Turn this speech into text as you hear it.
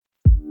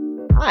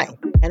Hi,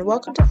 and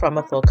welcome to From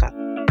a Full Cup.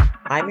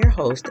 I'm your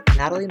host,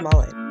 Natalie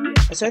Mullen,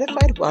 a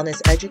certified wellness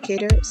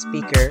educator,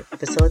 speaker,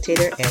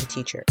 facilitator, and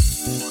teacher.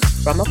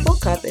 From a Full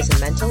Cup is a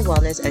mental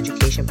wellness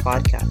education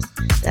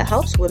podcast that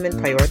helps women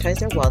prioritize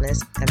their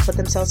wellness and put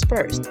themselves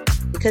first,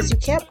 because you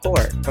can't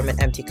pour from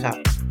an empty cup.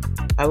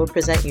 I will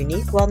present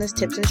unique wellness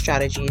tips and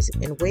strategies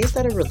in ways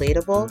that are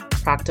relatable,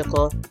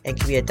 practical, and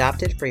can be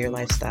adapted for your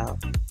lifestyle.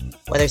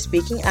 Whether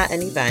speaking at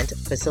an event,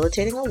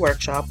 facilitating a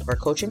workshop, or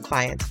coaching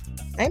clients,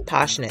 I'm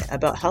passionate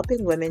about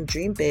helping women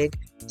dream big,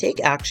 take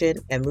action,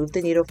 and move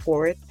the needle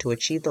forward to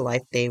achieve the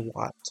life they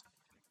want.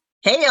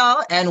 Hey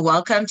y'all, and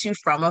welcome to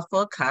From a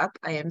Full Cup.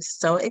 I am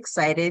so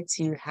excited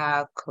to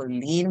have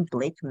Colleen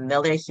Blake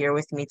Miller here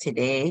with me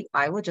today.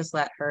 I will just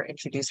let her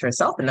introduce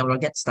herself and then we'll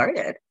get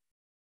started.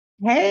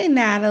 Hey,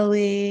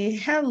 Natalie.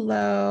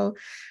 Hello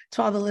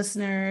to all the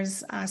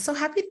listeners. So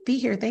happy to be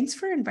here. Thanks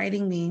for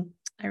inviting me.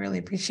 I really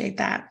appreciate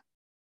that.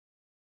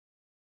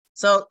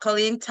 So,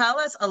 Colleen, tell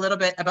us a little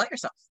bit about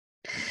yourself.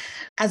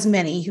 As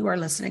many who are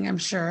listening, I'm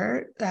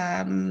sure,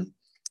 someone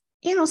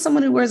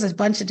who wears a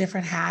bunch of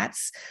different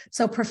hats.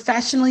 So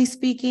professionally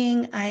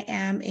speaking, I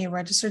am a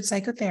registered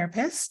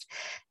psychotherapist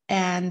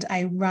and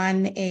I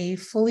run a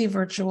fully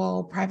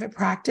virtual private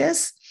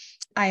practice.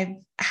 I've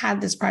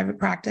had this private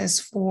practice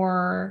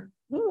for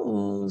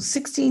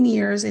 16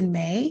 years in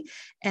May,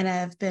 and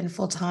I've been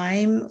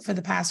full-time for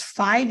the past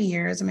 5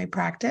 years in my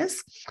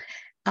practice.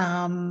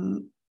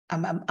 I'm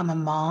a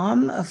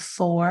mom of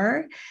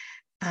 4.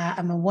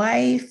 I'm a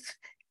wife,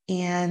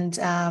 and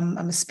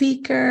I'm a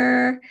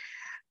speaker.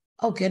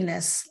 Oh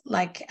goodness,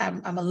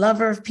 I'm a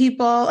lover of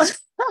people.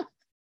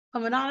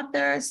 I'm an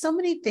author, so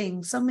many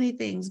things.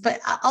 But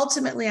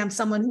ultimately, I'm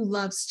someone who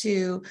loves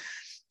to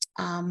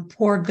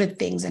pour good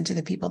things into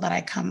the people that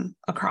I come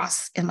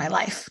across in my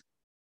life.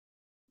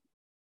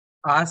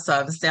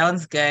 Awesome.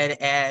 Sounds good.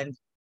 And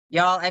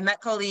y'all, I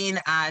met Colleen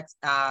at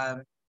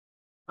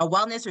a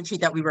wellness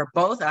retreat that we were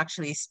both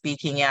actually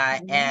speaking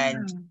at,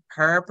 and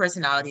her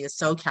personality is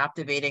so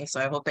captivating. So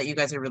I hope that you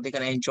guys are really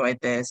going to enjoy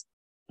this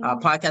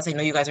podcast. I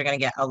know you guys are going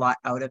to get a lot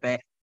out of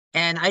it.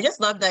 And I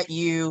just love that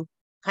you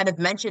kind of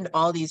mentioned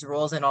all these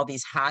roles and all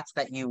these hats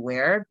that you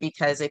wear,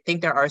 because I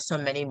think there are so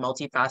many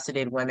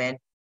multifaceted women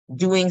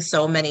doing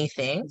so many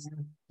things.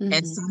 Mm-hmm.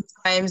 And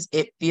sometimes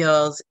it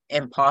feels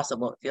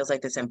impossible. It feels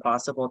like this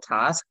impossible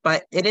task,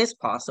 but it is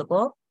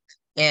possible.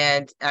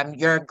 And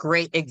you're a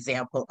great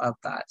example of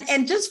that.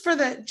 And just for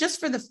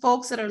the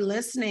folks that are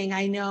listening,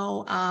 I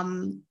know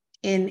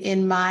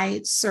in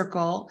my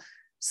circle,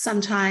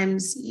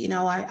 sometimes,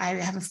 I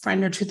have a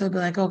friend or two that'll be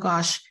like, oh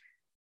gosh,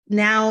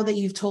 now that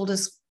you've told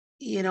us,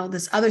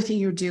 this other thing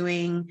you're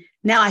doing,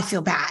 now I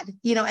feel bad,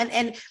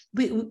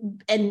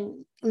 and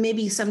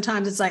maybe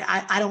sometimes it's like,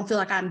 I don't feel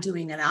like I'm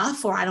doing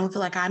enough, or I don't feel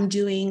like I'm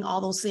doing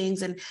all those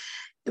things. And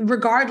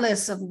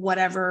regardless of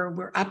whatever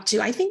we're up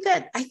to, I think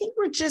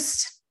we're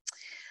just,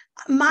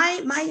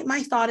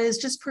 my thought is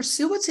just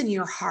pursue what's in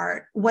your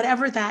heart,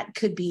 whatever that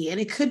could be. And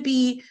it could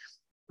be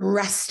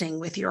resting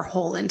with your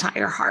whole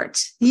entire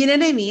heart. You know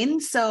what I mean?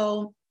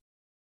 So,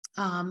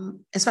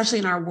 especially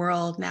in our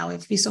world now, we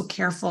have to be so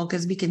careful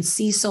because we can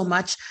see so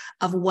much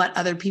of what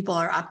other people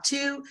are up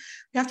to.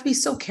 We have to be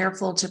so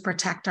careful to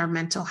protect our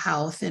mental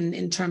health and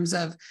in terms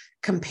of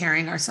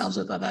comparing ourselves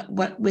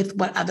with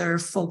what other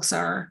folks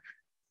are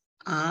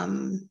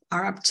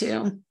up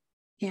to.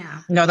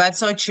 Yeah. No, that's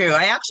so true.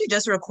 I actually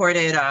just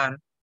recorded a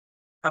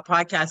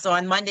podcast. So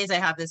on Mondays, I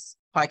have this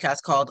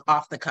podcast called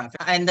Off the Cuff,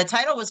 and the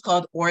title was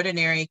called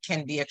Ordinary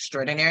Can Be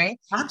Extraordinary.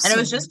 Absolutely. And it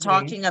was just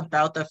talking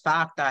about the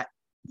fact that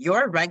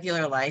your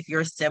regular life,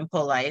 your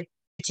simple life,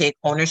 take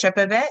ownership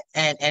of it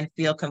and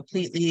feel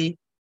completely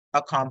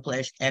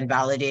accomplished and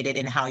validated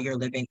in how you're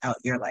living out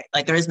your life.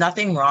 Like, there is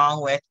nothing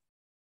wrong with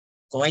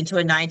going to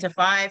a 9 to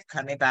 5,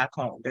 coming back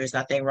home. There's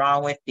nothing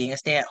wrong with being a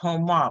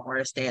stay-at-home mom or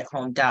a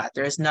stay-at-home dad.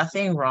 There's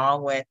nothing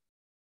wrong with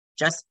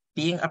just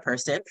being a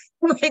person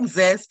who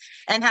exists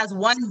and has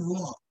one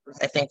rule.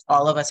 I think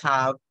all of us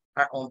have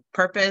our own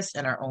purpose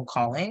and our own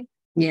calling.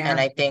 Yeah. And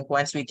I think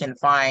once we can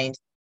find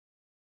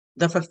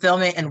the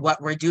fulfillment in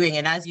what we're doing,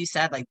 and as you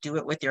said, like, do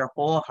it with your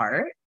whole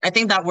heart. I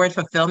think that word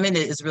fulfillment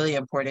is really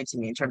important to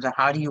me in terms of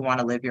how do you want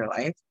to live your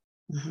life?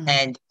 Mm-hmm.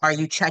 And are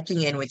you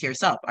checking in with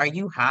yourself? Are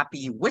you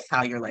happy with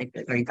how your life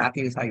is? Are you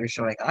happy with how you're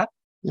showing up?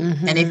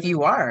 Mm-hmm. And if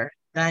you are,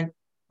 then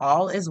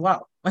all is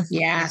well.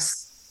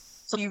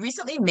 Yes. So you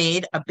recently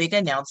made a big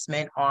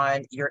announcement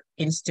on your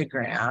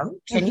Instagram.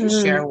 Can you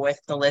share with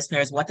the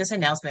listeners what this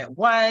announcement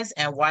was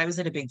and why was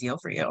it a big deal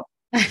for you?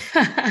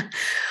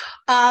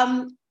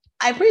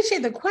 I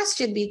appreciate the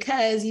question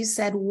because you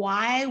said,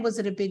 why was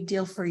it a big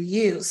deal for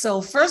you?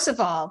 So first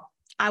of all,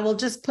 I will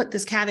just put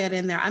this caveat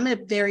in there. I'm a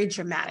very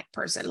dramatic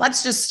person.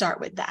 Let's just start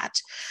with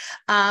that.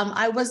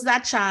 I was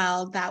that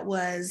child that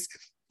was,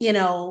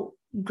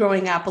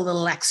 growing up a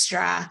little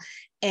extra.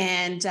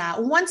 And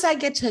once I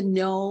get to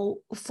know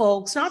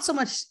folks, not so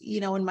much,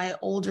 in my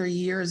older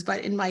years,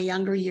 but in my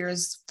younger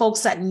years,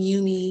 folks that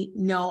knew me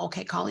know,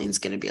 okay, Colleen's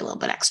going to be a little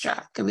bit extra,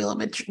 going to be a little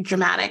bit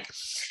dramatic.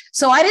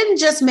 So I didn't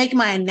just make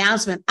my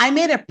announcement. I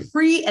made a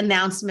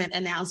pre-announcement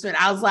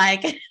announcement. I was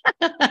like,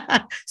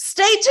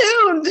 stay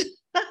tuned.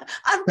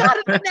 I've got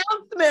an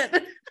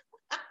announcement.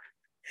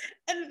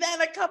 And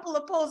then a couple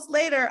of posts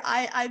later,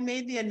 I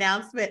made the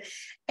announcement.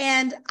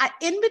 And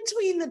in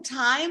between the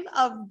time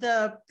of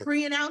the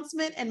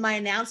pre-announcement and my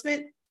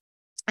announcement,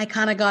 I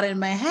kind of got it in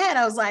my head.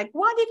 I was like,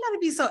 why do you got to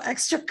be so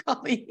extra,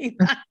 Colleen?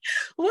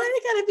 Why do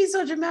you got to be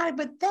so dramatic?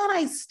 But then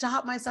I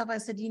stopped myself. I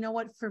said, you know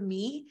what? For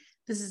me,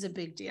 this is a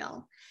big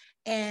deal.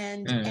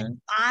 And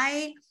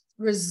I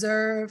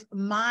reserve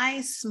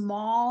my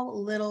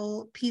small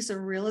little piece of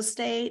real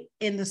estate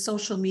in the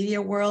social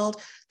media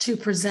world to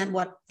present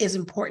what is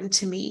important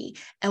to me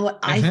and what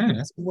I think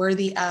is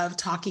worthy of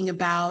talking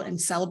about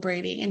and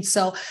celebrating. And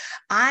so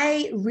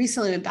I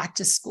recently went back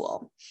to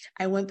school.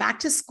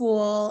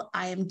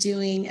 I am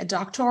doing a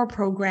doctoral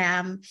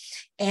program,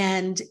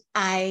 and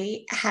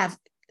I have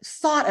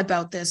thought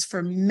about this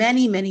for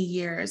many, many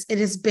years. It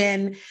has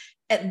been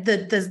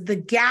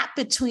the gap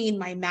between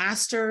my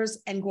master's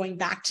and going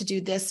back to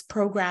do this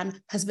program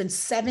has been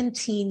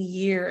 17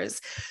 years.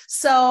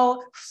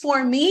 So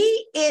for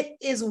me, it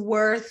is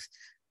worth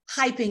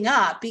hyping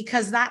up,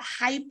 because that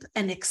hype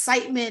and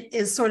excitement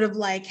is sort of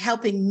like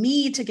helping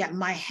me to get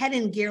my head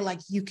in gear. Like,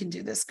 you can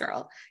do this,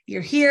 girl.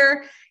 You're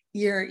here.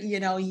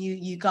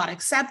 You got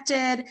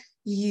accepted.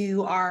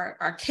 You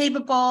are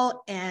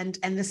capable. And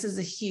this is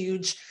a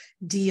huge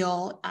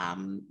deal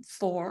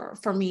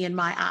for me in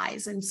my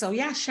eyes. And so,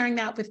 sharing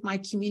that with my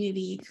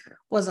community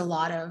was a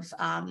lot of,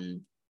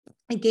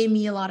 it gave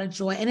me a lot of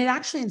joy, and it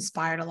actually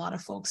inspired a lot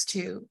of folks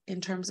too,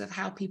 in terms of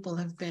how people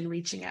have been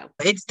reaching out.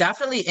 It's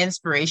definitely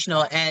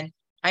inspirational. And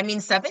I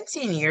mean,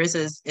 17 years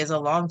is a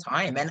long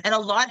time, and a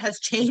lot has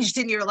changed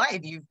in your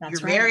life. You're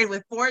right. Married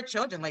with 4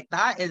 children. Like,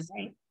 that is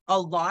right. A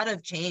lot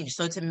of change.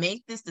 So to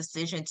make this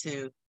decision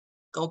to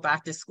go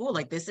back to school,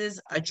 like, this is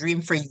a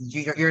dream for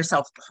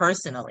yourself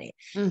personally.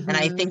 And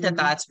I think that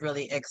that's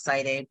really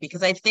exciting,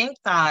 because I think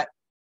that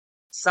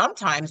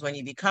sometimes when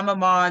you become a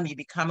mom, you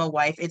become a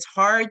wife,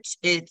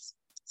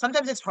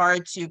 sometimes it's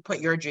hard to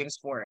put your dreams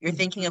forward. You're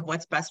thinking of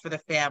what's best for the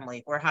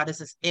family, or how does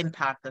this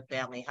impact the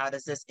family? How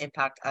does this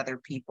impact other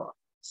people?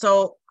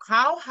 So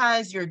how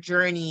has your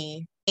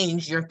journey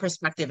changed your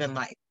perspective in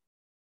life,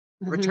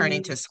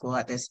 returning to school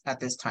at this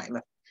time?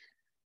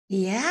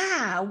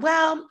 Yeah,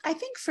 well, I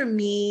think for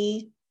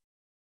me,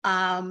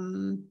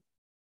 so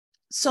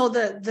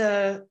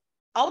the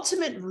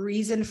ultimate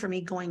reason for me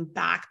going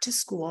back to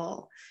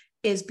school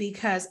is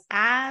because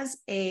as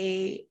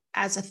a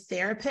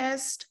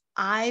therapist,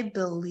 I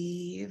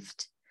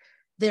believed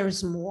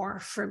there's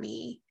more for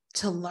me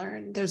to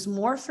learn. There's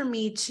more for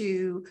me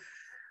to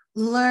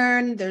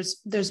learn.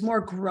 There's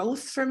more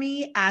growth for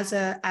me as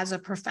a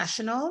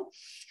professional,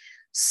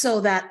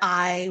 so that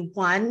I,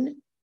 one,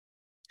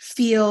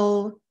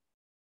 feel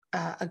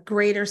a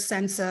greater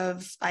sense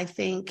of, I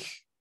think,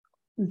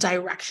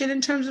 direction in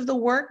terms of the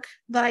work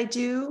that I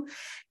do.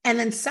 And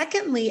then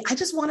secondly, I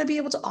just want to be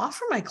able to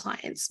offer my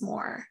clients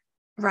more,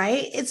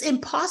 right? It's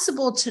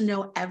impossible to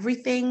know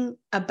everything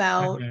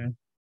about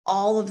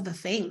all of the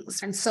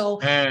things. And so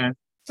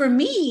for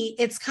me,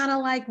 it's kind of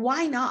like,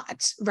 why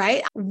not,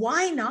 right?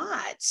 Why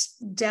not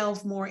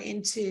delve more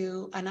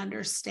into an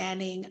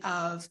understanding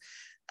of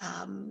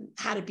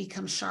how to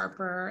become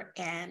sharper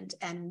and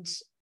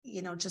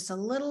just a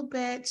little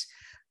bit,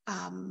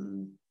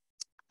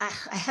 I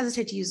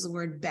hesitate to use the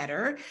word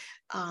better,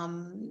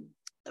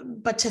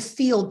 but to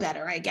feel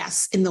better, I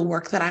guess, in the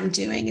work that I'm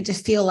doing, and to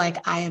feel like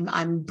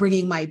I'm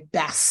bringing my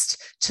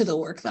best to the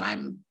work that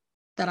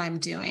I'm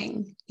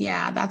doing.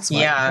 Yeah, that's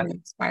what really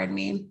inspired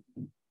me.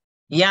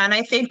 Yeah, and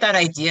I think that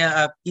idea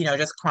of,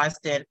 just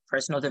constant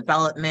personal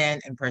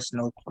development and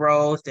personal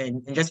growth,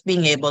 and just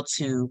being able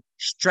to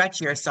stretch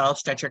yourself,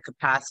 stretch your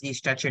capacity,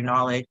 stretch your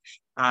knowledge,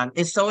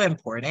 is so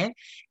important.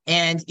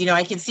 And,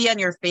 I can see on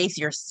your face,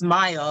 your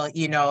smile,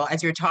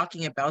 as you're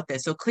talking about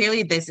this. So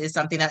clearly this is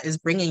something that is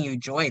bringing you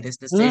joy, this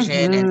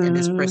decision and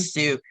this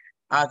pursuit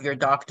of your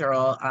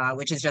doctoral,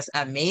 which is just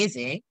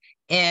amazing.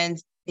 And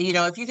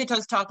if you could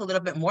just talk a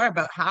little bit more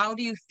about, how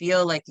do you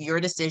feel like your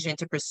decision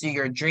to pursue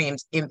your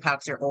dreams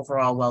impacts your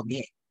overall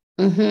well-being?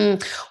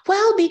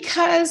 Well,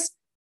 because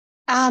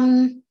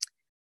I'm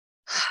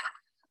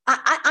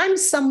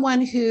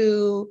someone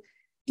who,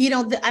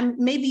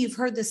 maybe you've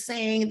heard the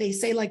saying, they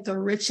say like the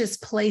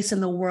richest place in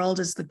the world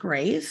is the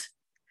grave,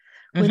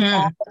 with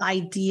all the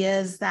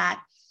ideas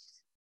that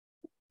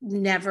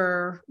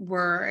never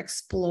were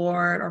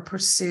explored or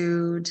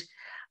pursued.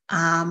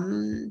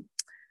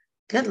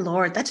 Good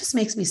Lord, that just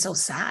makes me so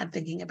sad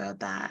thinking about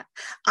that.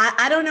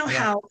 I don't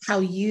know how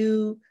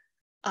you,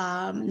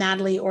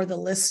 Natalie, or the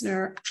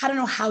listener, I don't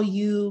know how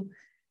you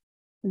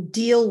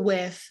deal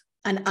with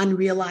an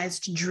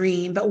unrealized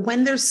dream, but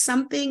when there's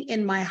something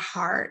in my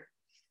heart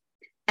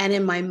and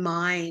in my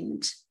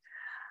mind,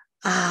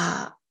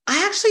 I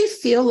actually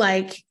feel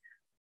like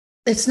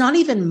it's not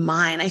even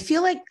mine. I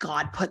feel like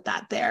God put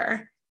that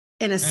there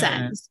in a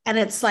sense. And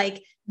it's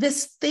like,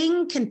 this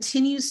thing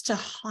continues to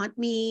haunt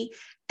me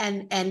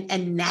and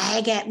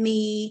nag at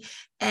me.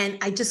 And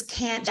I just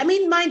can't, I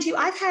mean, mind you,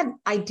 I've had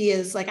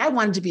ideas, like I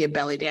wanted to be a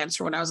belly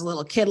dancer when I was a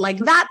little kid, like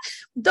that,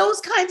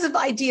 those kinds of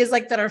ideas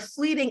like that are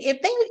fleeting.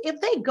 If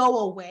they go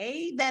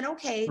away, then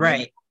okay,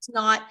 then it's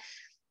not,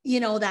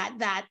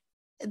 that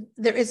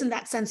there isn't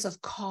that sense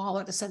of call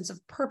or the sense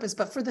of purpose,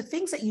 but for the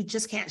things that you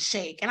just can't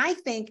shake. And I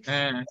think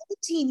 17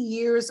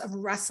 years of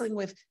wrestling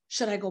with,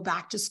 should I go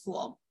back to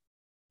school?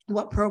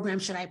 What program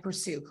should I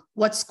pursue?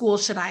 What school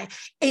should I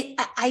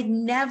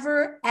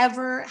never,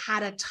 ever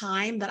had a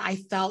time that I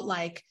felt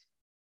like,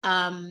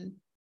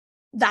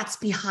 that's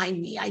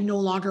behind me. I no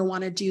longer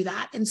want to do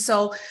that. And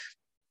so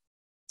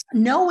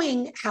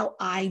knowing how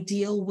I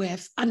deal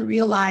with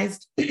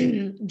unrealized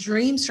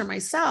dreams for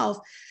myself,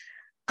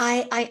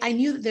 I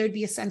knew that there'd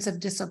be a sense of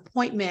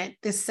disappointment,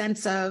 this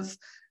sense of,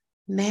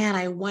 man,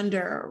 I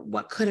wonder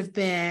what could have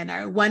been.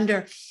 I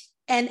wonder,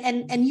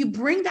 and you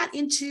bring that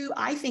into,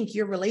 I think,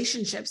 your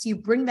relationships. You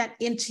bring that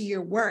into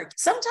your work.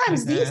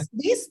 Sometimes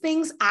these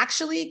things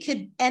actually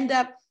could end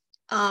up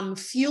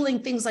fueling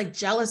things like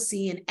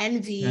jealousy and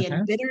envy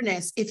and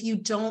bitterness if you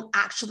don't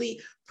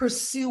actually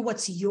pursue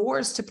what's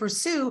yours to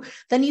pursue.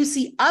 Then you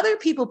see other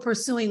people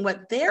pursuing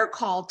what they're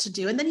called to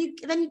do, and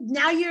then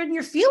now you're in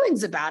your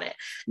feelings about it.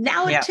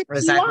 Now it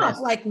ticks you off,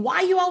 like, why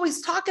are you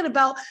always talking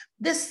about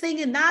this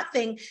thing and that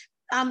thing?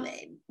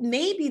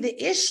 Maybe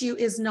the issue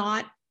is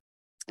not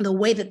the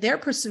way that they're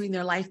pursuing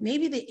their life.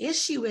 Maybe the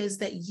issue is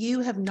that you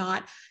have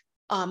not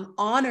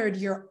honored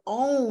your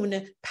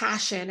own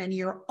passion and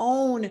your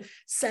own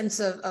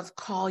sense of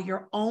call,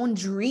 your own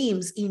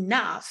dreams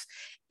enough.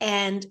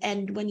 And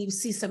when you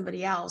see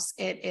somebody else,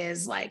 it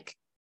is like,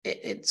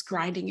 it's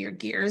grinding your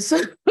gears.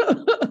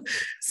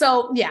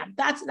 So yeah,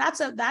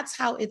 that's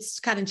how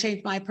it's kind of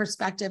changed my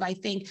perspective. I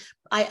think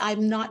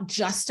I'm not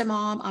just a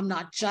mom. I'm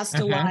not just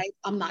a wife.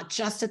 I'm not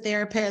just a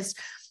therapist.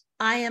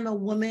 I am a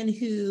woman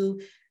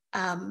who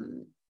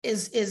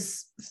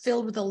is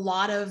filled with a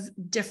lot of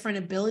different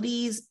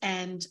abilities,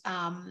 and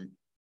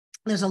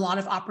there's a lot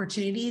of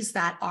opportunities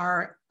that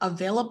are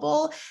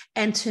available.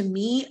 And to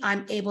me,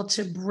 I'm able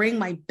to bring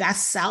my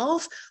best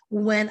self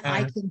when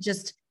I can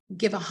just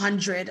give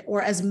 100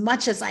 or as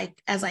much as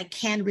I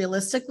can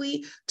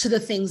realistically to the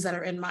things that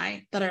are in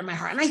my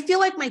heart. And I feel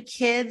like my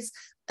kids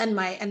and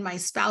my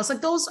spouse,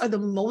 like those are the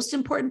most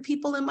important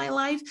people in my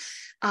life.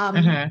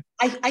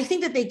 I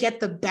think that they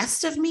get the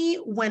best of me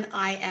when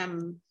I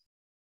am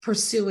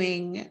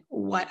pursuing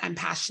what I'm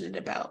passionate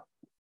about.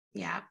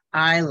 Yeah.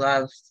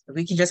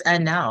 We can just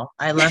end now.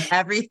 I love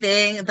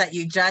everything that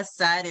you just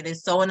said. It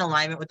is so in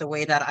alignment with the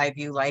way that I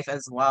view life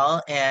as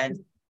well. And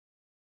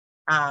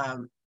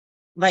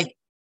like,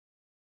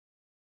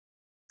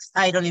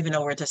 I don't even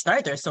know where to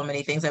start. There's so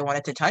many things I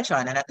wanted to touch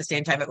on. And at the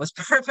same time, it was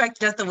perfect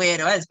just the way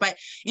it was. But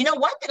you know,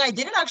 one thing I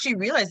didn't actually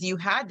realize, you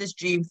had this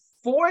dream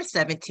for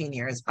 17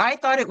 years. I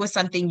thought it was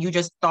something you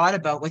just thought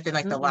about within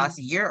like the last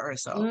year or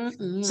so.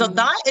 So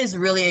that is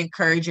really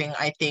encouraging,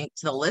 I think,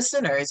 to the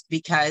listeners,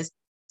 because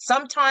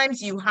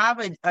sometimes you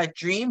have a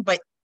dream, but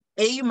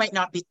you might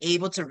not be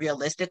able to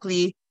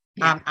realistically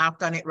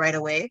act on it right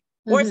away.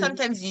 Or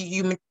sometimes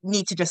you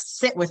need to just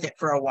sit with it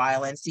for a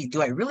while and see,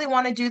 do I really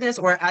want to do this?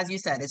 Or as you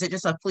said, is it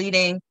just a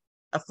fleeting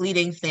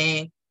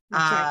thing?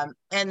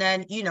 And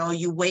then,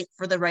 you wait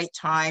for the right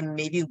time,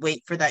 maybe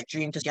wait for that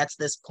dream to get to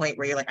this point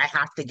where you're like, I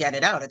have to get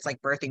it out. It's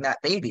like birthing that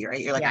baby,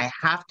 right? You're like, I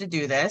have to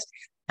do this.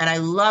 And I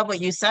love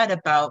what you said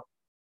about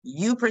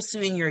you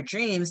pursuing your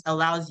dreams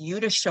allows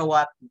you to show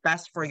up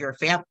best for your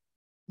family.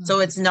 So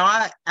it's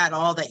not at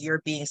all that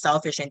you're being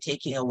selfish and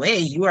taking away.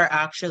 You are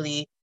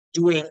actually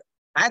doing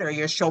better.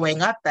 You're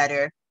showing up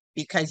better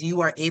because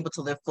you are able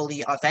to live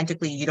fully,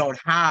 authentically. You don't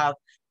have,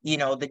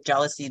 the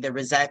jealousy, the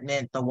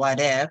resentment, the what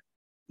if.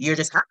 You're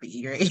just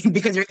happy.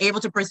 Because you're able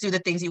to pursue the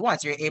things you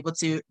want. So you're able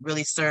to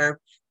really serve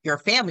your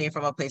family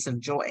from a place of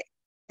joy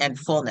and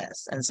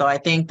fullness. And so I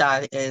think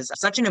that is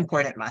such an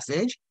important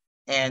message.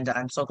 And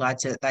I'm so glad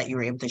that you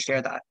were able to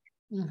share that.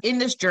 In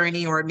this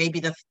journey, or maybe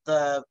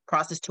the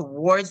process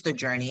towards the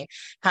journey,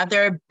 have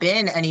there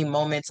been any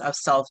moments of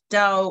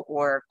self-doubt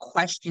or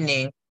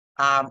questioning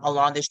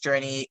along this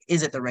journey?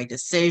 Is it the right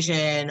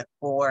decision,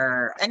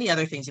 or any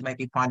other things you might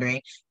be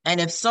pondering?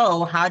 And if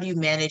so, how do you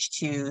manage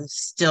to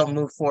still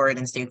move forward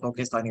and stay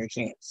focused on your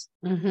dreams?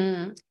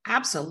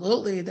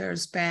 Absolutely.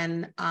 There's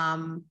been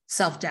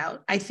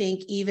self-doubt. I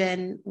think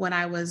even when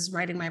I was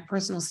writing my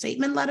personal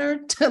statement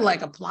letter to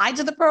like apply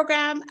to the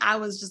program, I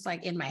was just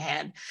like in my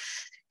head.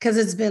 Because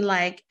it's been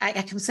like, I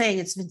kept saying,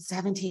 it's been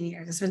 17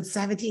 years. It's been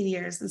 17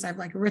 years since I've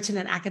like written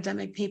an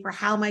academic paper.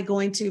 How am I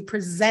going to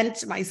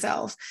present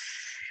myself?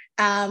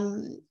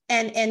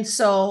 And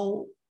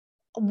so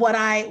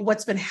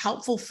what's been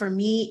helpful for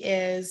me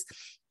is,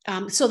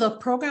 so the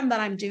program that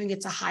I'm doing,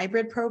 it's a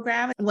hybrid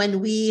program. When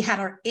we had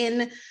our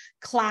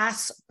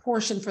in-class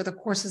portion for the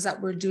courses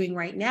that we're doing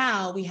right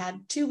now, we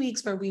had 2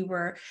 weeks where we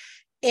were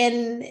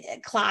in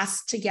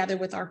class together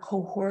with our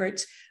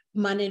cohort,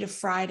 Monday to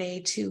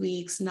Friday, 2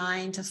 weeks,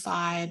 9 to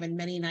 5. And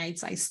many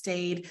nights I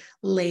stayed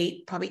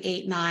late, probably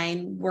 8,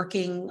 9,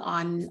 working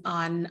on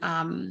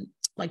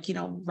like,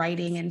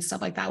 writing and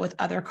stuff like that with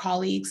other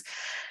colleagues.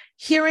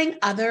 Hearing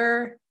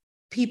other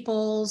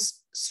people's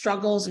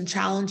struggles and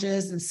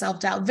challenges and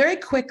self-doubt very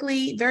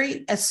quickly,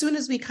 as soon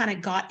as we kind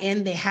of got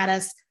in, they had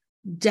us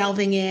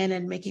delving in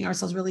and making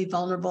ourselves really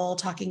vulnerable,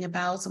 talking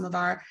about some of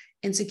our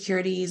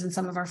insecurities and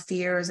some of our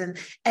fears. And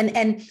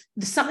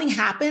something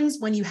happens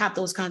when you have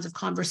those kinds of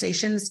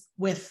conversations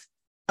with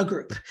a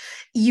group.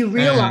 You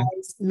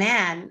realize,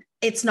 man,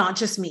 it's not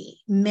just me.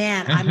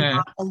 Man, I'm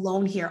not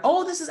alone here.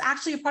 Oh, this is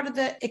actually a part of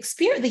the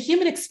experience, the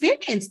human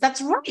experience.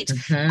 That's right.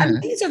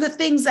 And these are the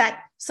things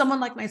that someone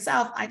like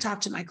myself, I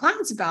talk to my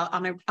clients about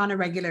on a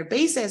regular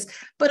basis.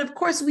 But of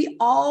course, we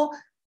all,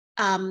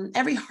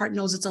 every heart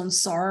knows its own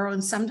sorrow.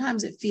 And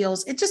sometimes it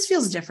just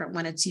feels different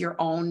when it's your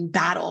own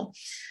battle.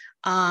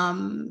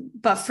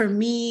 But for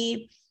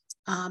me,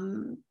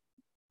 I'm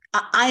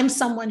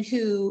someone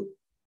who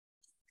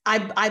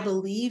I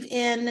believe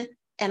in,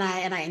 and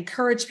I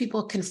encourage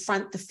people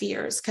confront the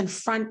fears,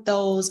 confront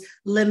those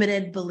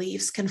limited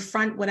beliefs,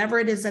 confront whatever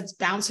it is that's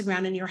bouncing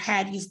around in your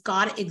head. You've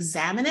got to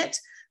examine it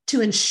to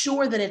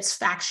ensure that it's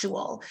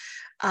factual.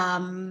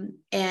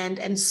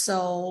 And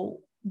so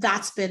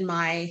that's been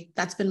my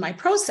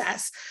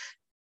process.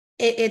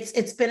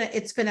 It's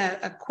been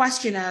a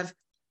question of,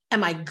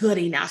 am I good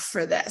enough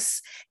for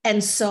this?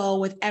 And so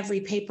with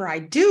every paper I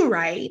do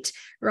write,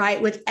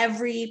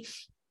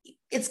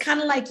 it's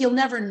kind of like you'll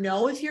never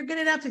know if you're good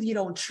enough if you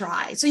don't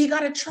try. So you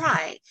got to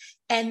try.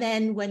 And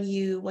then when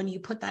you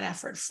put that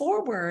effort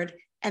forward,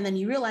 and then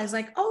you realize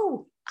like,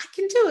 oh, I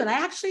can do it.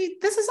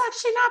 This is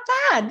actually not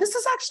bad. This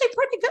is actually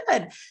pretty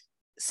good.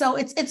 So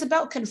it's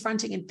about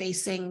confronting and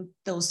facing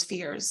those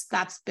fears.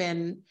 That's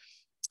been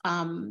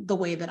the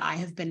way that I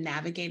have been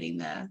navigating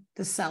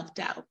the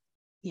self-doubt.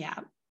 Yeah.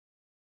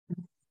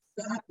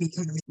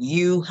 Because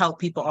you help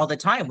people all the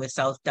time with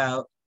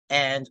self-doubt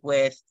and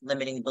with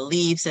limiting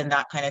beliefs and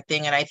that kind of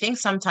thing. And I think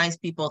sometimes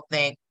people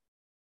think,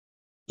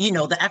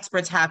 the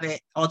experts have it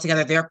all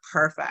together. They're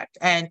perfect.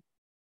 And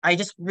I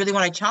just really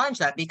want to challenge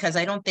that, because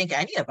I don't think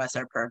any of us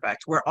are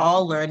perfect. We're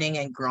all learning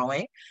and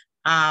growing.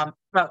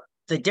 But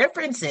the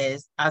difference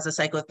is, as a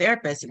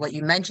psychotherapist, what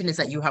you mentioned is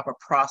that you have a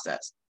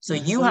process. So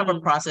you have a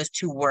process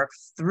to work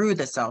through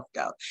the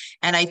self-doubt.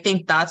 And I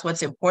think that's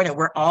what's important.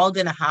 We're all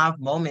going to have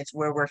moments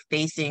where we're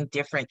facing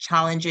different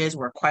challenges.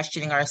 We're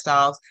questioning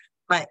ourselves.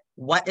 But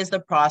what is the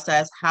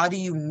process? How do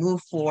you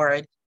move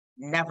forward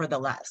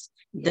nevertheless,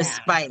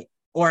 despite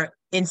or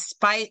in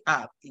spite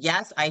of?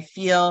 Yes, I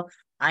feel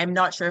I'm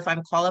not sure if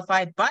I'm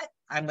qualified, but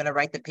I'm going to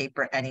write the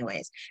paper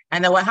anyways.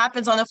 And then what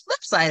happens on the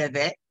flip side of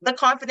it, the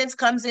confidence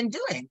comes in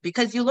doing,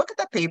 because you look at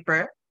the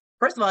paper.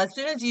 First of all, as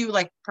soon as you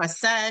press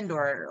send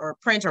or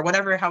print or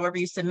whatever, however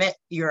you submit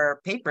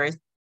your papers,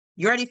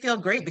 you already feel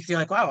great because you're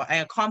like, wow, I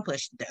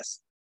accomplished this.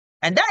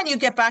 And then you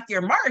get back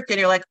your mark and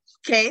you're like,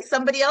 okay,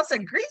 somebody else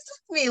agrees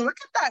with me. Look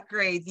at that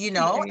grade,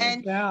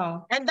 and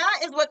that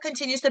is what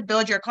continues to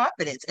build your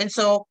confidence. And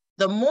so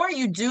the more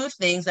you do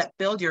things that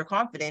build your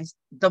confidence,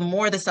 the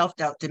more the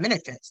self-doubt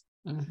diminishes.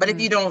 But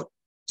if you don't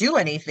do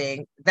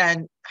anything,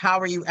 then how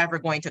are you ever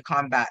going to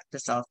combat the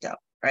self-doubt,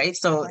 right?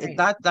 So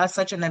that's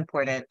such an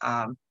important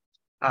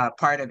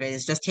part of it,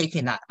 is just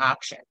taking that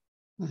action.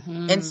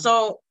 And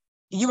so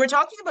you were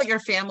talking about your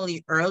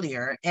family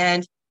earlier,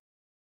 and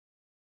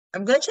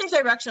I'm going to change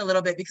direction a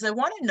little bit, because I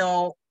want to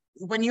know,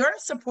 when you're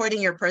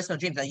supporting your personal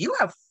dreams, now you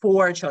have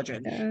 4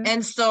 children.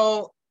 And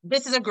so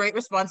this is a great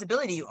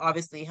responsibility you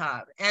obviously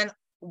have. And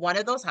one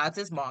of those hats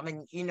is mom,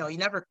 and you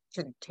never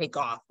can take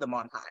off the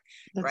mom hat,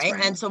 right?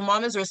 And so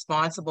mom is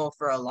responsible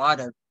for a lot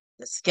of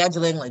the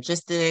scheduling,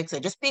 logistics,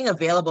 and just being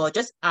available,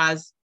 just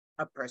as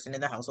a person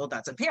in the household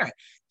that's a parent.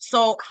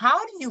 So how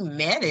do you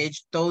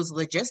manage those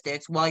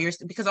logistics while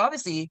because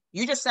obviously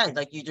you just said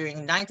you're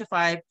doing 9 to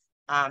 5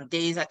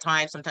 days at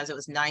times. Sometimes it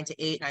was 9 to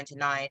 8, 9 to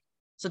 9.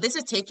 So this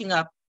is taking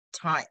up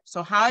time.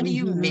 So how do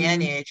you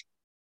manage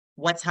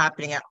what's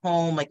happening at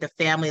home, like the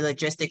family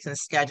logistics and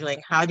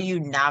scheduling? How do you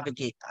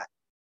navigate that?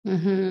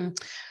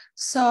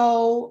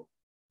 So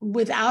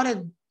without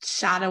a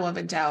shadow of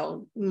a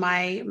doubt,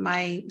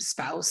 my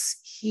spouse,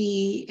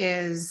 he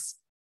is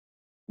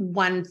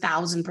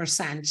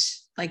 1000%,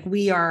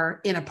 we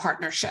are in a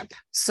partnership.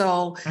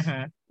 So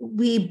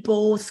we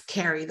both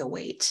carry the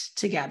weight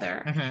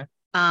together.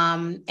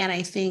 And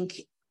I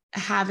think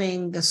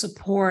having the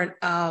support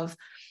of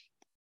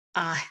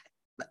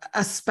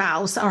a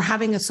spouse, or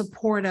having a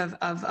support of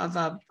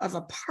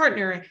a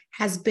partner,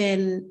 has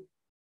been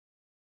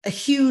a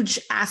huge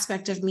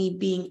aspect of me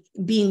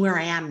being where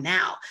I am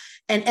now.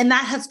 And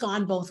that has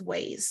gone both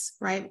ways,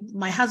 right?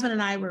 My husband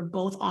and I were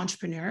both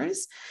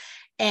entrepreneurs.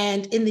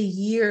 And in the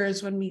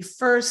years when we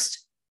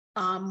first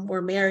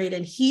were married,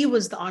 and he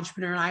was the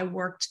entrepreneur, and I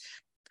worked,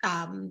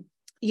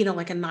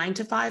 like a 9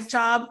 to 5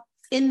 job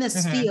in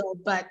this field,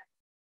 but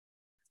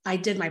I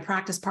did my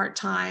practice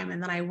part-time,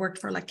 and then I worked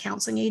for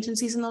counseling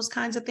agencies and those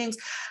kinds of things.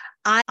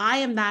 I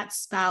am that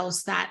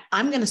spouse that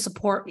I'm going to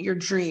support your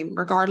dream,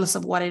 regardless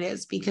of what it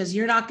is, because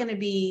you're not going to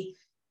be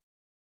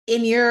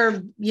in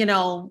your,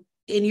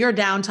 in your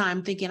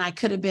downtime thinking I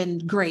could have been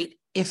great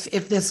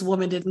if this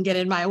woman didn't get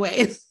in my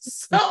way.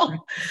 So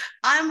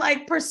I'm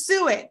like,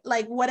 pursue it.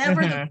 Like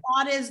whatever the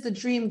thought is, the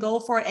dream, go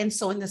for it. And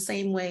so in the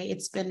same way,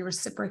 it's been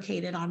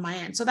reciprocated on my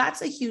end. So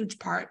that's a huge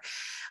part.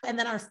 And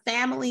then our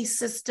family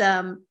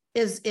system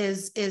is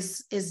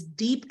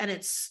deep and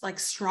it's like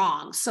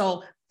strong.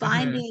 So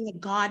finding a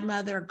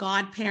godmother,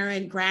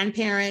 godparent,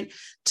 grandparent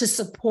to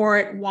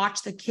support,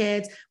 watch the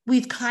kids.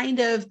 We've kind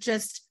of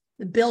just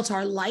built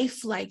our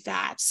life like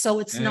that. So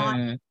it's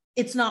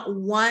not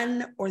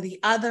one or the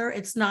other.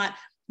 It's not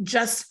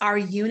just our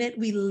unit.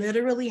 We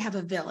literally have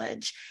a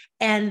village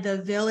and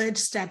the village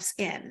steps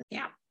in.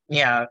 Yeah.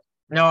 Yeah.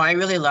 No, I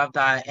really love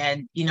that.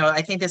 And,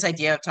 I think this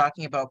idea of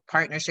talking about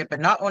partnership,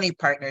 but not only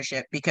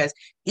partnership, because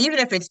even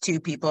if it's two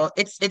people,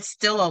 it's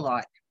still a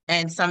lot.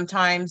 And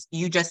sometimes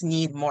you just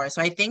need more.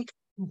 So I think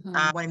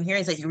what I'm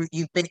hearing is that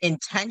you've been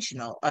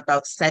intentional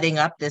about setting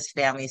up this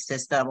family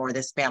system or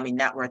this family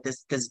network,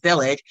 this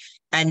village,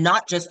 and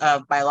not just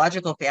of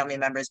biological family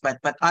members, but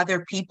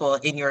other people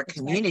in your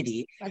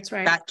community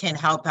that can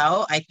help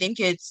out. I think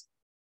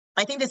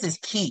this is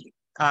key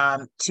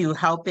to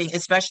helping,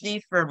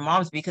 especially for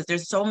moms, because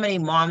there's so many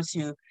moms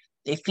who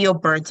they feel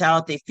burnt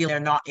out, they feel they're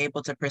not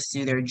able to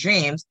pursue their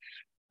dreams.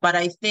 But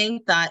I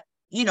think that,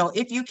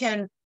 if you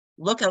can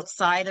look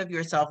outside of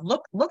yourself,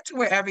 look to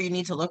wherever you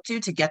need to look to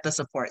get the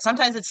support.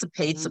 Sometimes it's the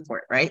paid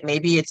support, right?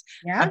 Maybe it's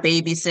a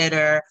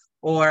babysitter,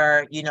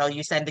 or,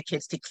 you send the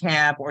kids to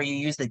camp, or you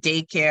use the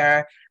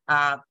daycare.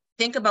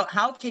 Think about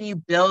how can you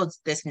build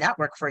this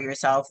network for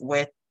yourself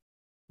with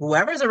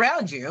whoever's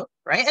around you,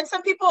 right? And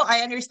some people,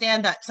 I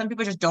understand that some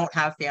people just don't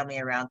have family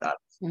around them,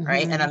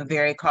 right? And I'm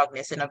very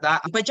cognizant of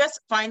that. But just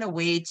find a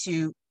way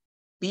to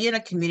be in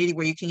a community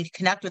where you can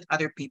connect with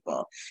other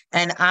people.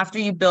 And after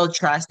you build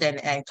trust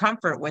and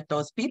comfort with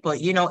those people,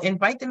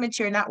 invite them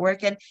into your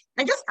network and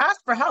just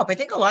ask for help. I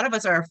think a lot of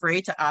us are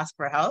afraid to ask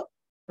for help.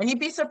 And you'd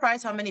be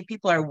surprised how many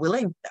people are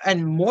willing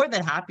and more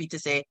than happy to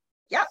say,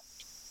 yeah,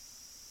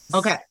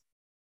 okay.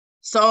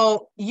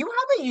 So you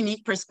have a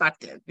unique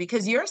perspective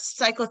because you're a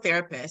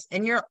psychotherapist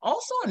and you're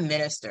also a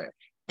minister.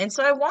 And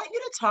so I want you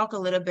to talk a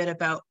little bit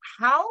about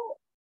how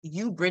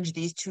you bridge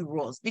these two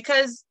roles,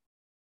 because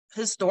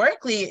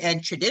historically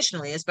and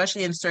traditionally,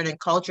 especially in certain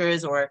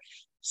cultures or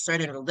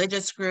certain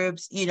religious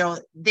groups,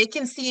 they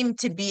can seem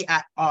to be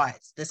at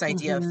odds, this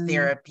idea of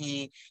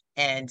therapy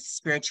and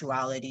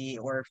spirituality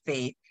or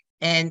faith.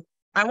 And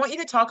I want you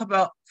to talk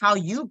about how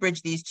you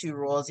bridge these two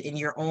roles in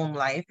your own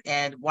life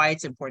and why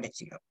it's important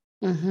to you.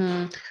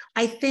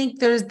 I think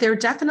there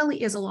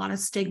definitely is a lot of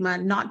stigma,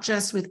 not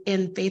just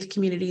within faith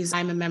communities.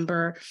 I'm a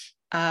member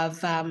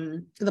of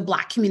the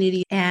Black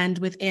community, and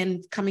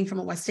within coming from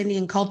a West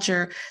Indian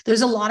culture,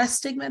 there's a lot of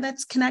stigma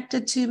that's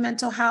connected to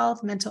mental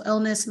health, mental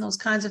illness, and those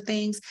kinds of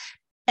things.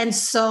 And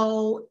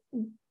so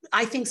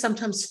I think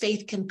sometimes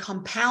faith can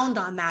compound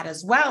on that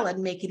as well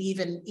and make it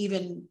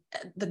even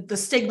the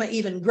stigma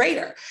even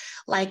greater.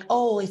 Like,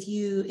 oh, if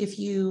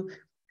you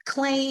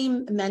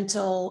claim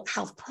mental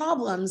health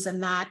problems,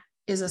 and that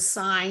is a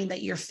sign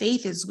that your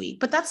faith is weak.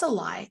 But that's a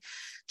lie.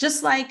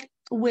 Just like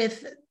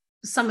with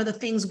some of the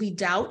things we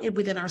doubt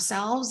within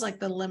ourselves, like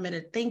the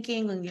limited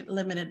thinking and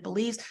limited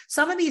beliefs,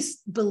 some of these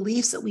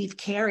beliefs that we've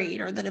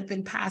carried or that have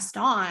been passed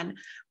on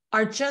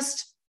are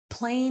just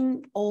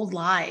plain old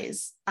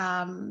lies.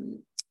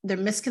 They're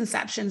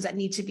misconceptions that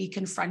need to be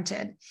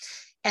confronted.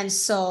 And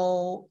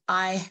so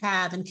I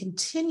have and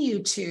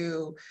continue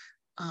to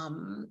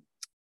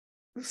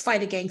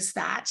fight against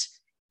that.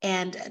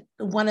 And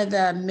one of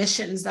the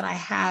missions that I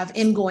have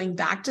in going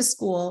back to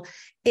school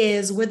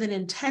is with an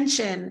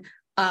intention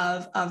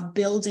of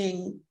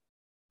building,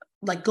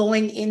 like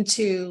going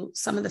into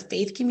some of the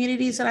faith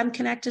communities that I'm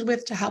connected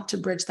with to help to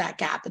bridge that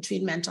gap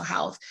between mental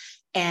health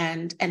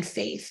and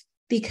faith.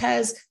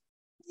 Because,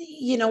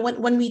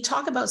 when we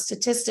talk about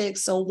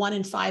statistics, so 1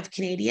 in 5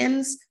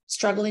 Canadians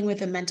struggling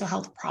with a mental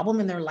health problem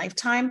in their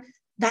lifetime,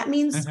 that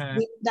means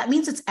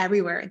it's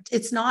everywhere.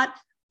 It's not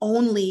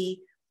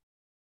only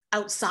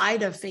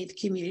outside of faith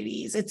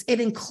communities. It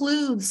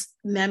includes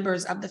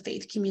members of the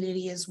faith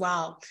community as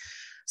well.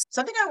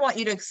 Something I want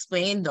you to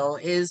explain though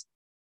is,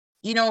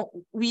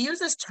 we use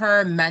this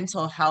term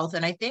mental health,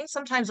 and I think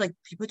sometimes like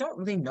people don't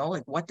really know,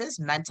 like, what does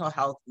mental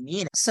health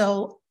mean?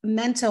 So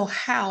mental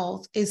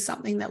health is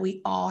something that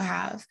we all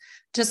have,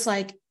 just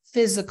like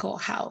physical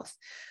health.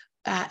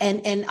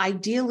 And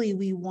ideally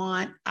we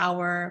want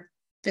our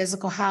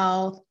physical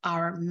health,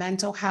 our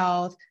mental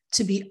health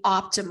to be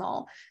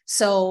optimal.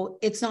 So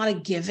it's not a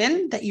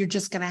given that you're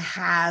just going to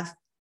have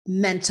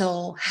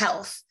mental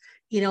health,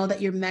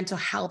 that your mental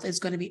health is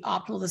going to be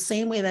optimal, the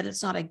same way that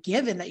it's not a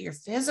given that your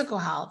physical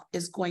health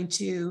is going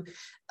to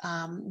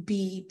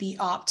be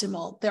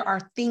optimal. There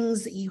are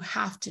things that you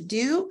have to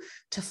do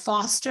to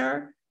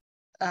foster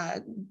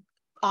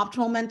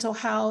optimal mental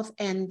health,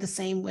 and the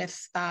same with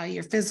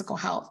your physical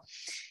health.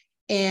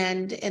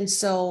 And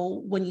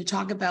so when you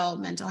talk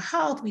about mental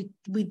health, we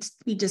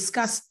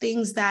discuss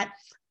things that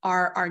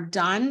are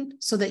done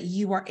so that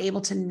you are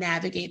able to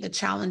navigate the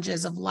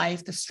challenges of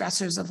life, the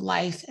stressors of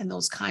life, and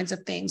those kinds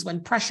of things.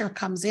 When pressure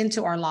comes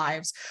into our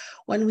lives,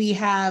 when we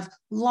have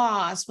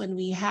loss, when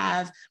we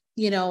have,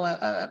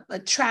 a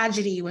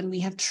tragedy, when we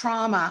have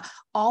trauma,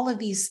 all of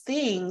these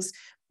things,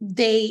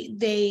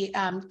 they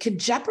could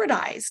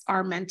jeopardize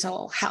our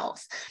mental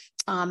health.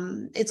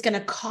 It's going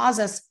to cause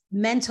us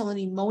mental and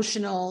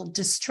emotional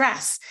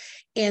distress.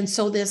 And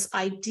so this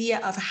idea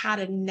of how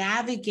to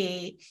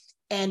navigate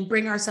and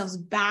bring ourselves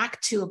back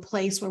to a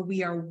place where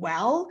we are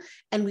well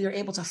and we are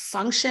able to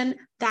function,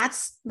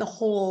 that's the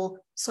whole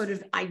sort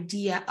of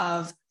idea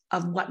of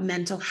what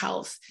mental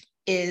health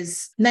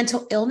is.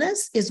 Mental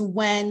illness is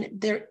when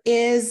there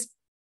is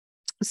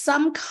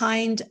some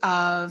kind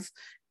of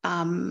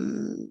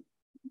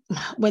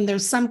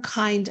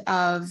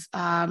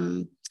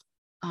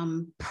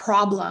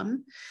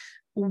problem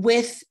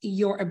with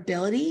your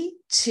ability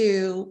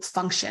to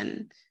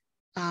function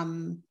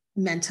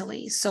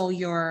mentally. So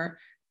your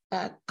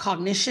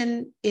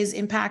cognition is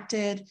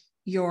impacted,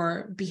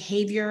 your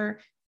behavior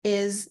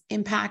is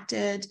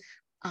impacted.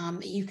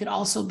 You could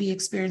also be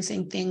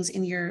experiencing things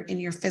in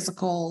your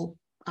physical,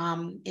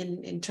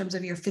 in terms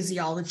of your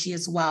physiology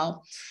as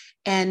well.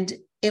 And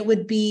it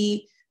would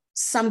be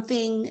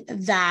something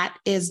that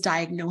is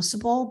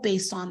diagnosable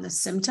based on the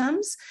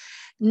symptoms.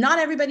 Not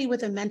everybody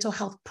with a mental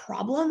health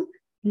problem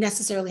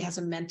necessarily has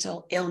a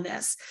mental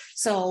illness.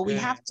 So we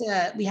have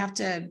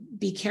to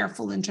be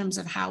careful in terms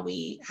of how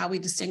we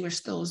distinguish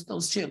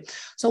those two.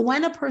 So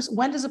when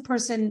does a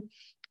person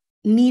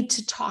need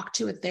to talk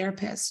to a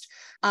therapist?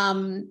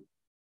 I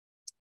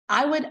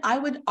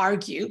would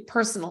argue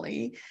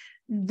personally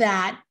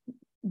that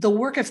the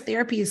work of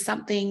therapy is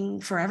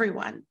something for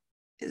everyone.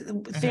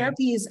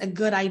 Therapy is a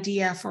good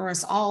idea for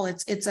us all.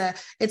 It's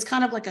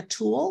kind of like a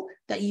tool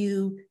that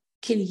you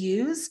can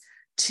use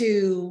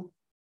to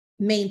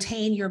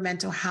maintain your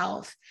mental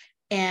health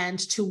and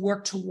to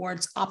work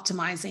towards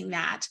optimizing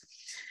that.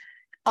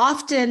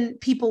 Often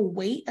people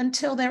wait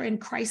until they're in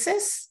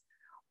crisis,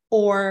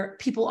 or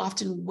people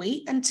often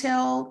wait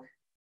until,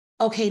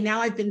 okay,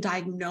 now I've been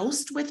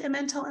diagnosed with a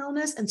mental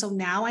illness, and so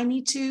now I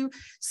need to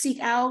seek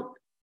out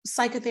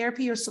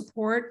psychotherapy or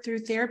support through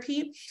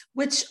therapy,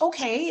 which,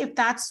 okay, if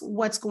that's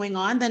what's going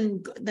on,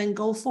 then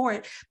go for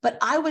it. But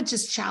I would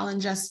just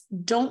challenge us,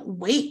 don't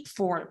wait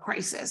for a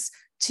crisis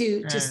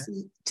to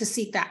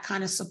seek that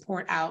kind of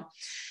support out.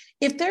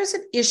 If there's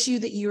an issue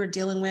that you are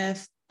dealing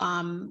with,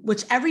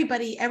 which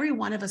every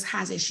one of us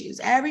has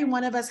issues. Every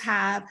one of us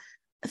have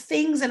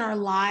things in our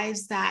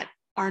lives that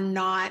are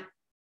not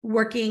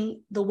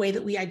working the way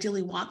that we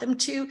ideally want them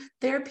to.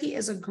 Therapy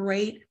is a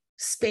great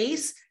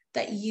space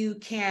that you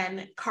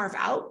can carve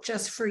out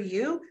just for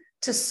you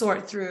to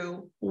sort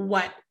through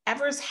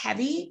whatever's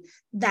heavy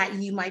that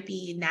you might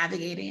be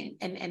navigating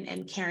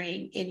and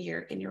carrying in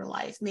your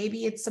life.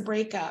 Maybe it's a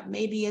breakup,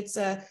 maybe it's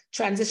a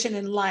transition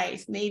in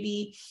life,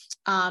 maybe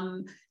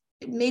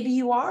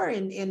you are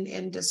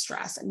in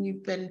distress and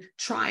you've been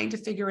trying to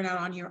figure it out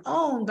on your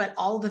own, but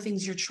all the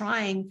things you're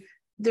trying,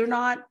 they're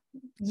not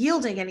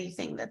yielding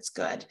anything that's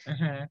good.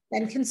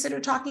 Then consider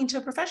talking to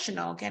a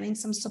professional, getting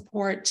some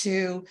support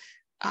to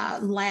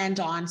land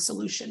on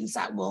solutions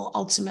that will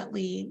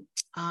ultimately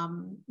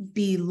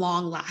be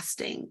long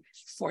lasting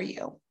for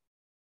you.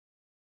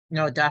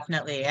 No,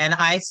 definitely. And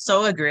I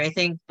so agree. I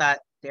think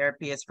that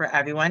therapy is for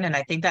everyone. And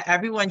I think that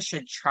everyone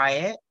should try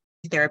it.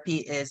 Therapy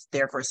is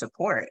there for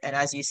support. And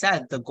as you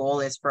said, the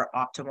goal is for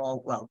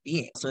optimal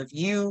well-being. So if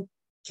you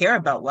care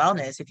about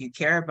wellness, if you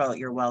care about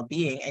your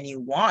well-being and you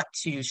want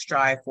to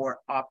strive for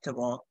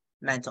optimal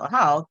mental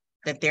health,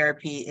 then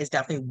therapy is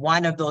definitely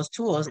one of those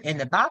tools in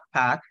the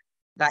backpack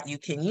that you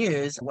can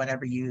use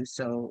whenever you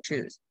so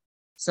choose.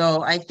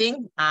 So I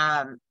think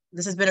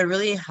this has been a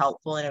really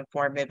helpful and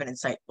informative and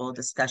insightful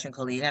discussion,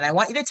 Colleen. And I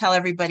want you to tell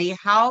everybody,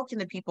 how can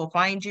the people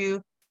find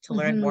you to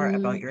learn more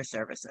about your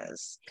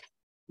services?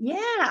 Yeah,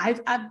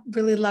 I've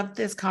really loved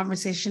this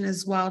conversation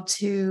as well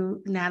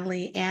too,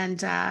 Natalie.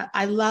 And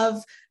I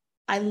love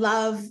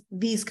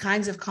these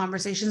kinds of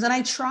conversations. And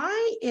I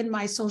try in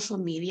my social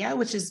media,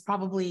 which is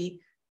probably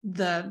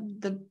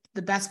the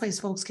best place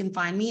folks can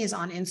find me, is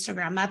on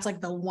Instagram. That's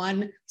like the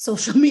one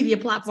social media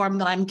platform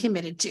that I'm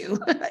committed to.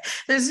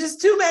 There's just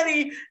too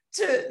many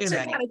to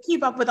kind of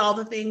keep up with all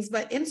the things.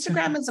 But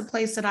Instagram is a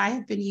place that I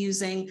have been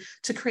using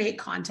to create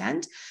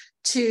content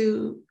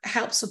to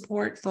help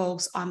support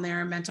folks on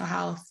their mental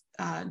health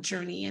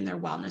journey and their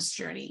wellness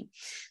journey.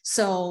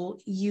 So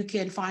you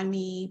can find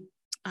me,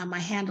 my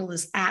handle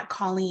is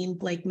 @Colleen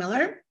Blake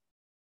Miller.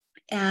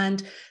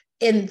 And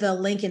in the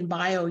link in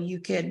bio, you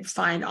could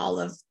find all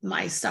of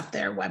my stuff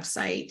there,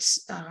 website,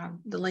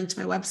 the link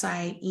to my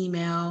website,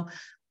 email,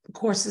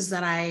 courses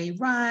that I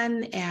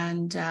run,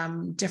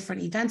 and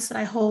different events that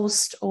I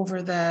host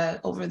over the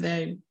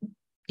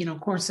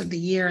course of the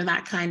year, and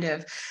that kind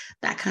of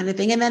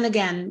thing. And then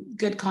again,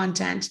 good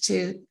content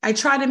too. I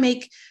try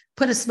to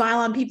put a smile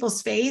on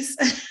people's face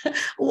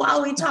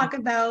while we talk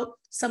about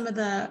some of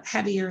the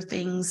heavier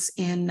things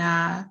in,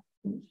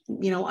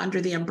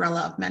 under the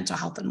umbrella of mental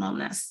health and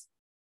wellness.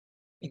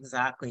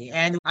 Exactly.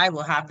 And I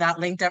will have that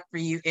linked up for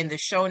you in the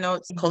show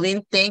notes.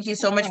 Colleen, thank you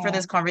so much for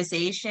this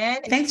conversation.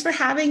 Thanks for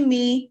having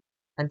me.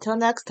 Until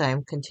next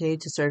time, continue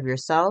to serve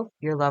yourself,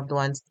 your loved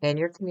ones, and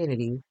your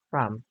community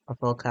from a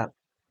full cup.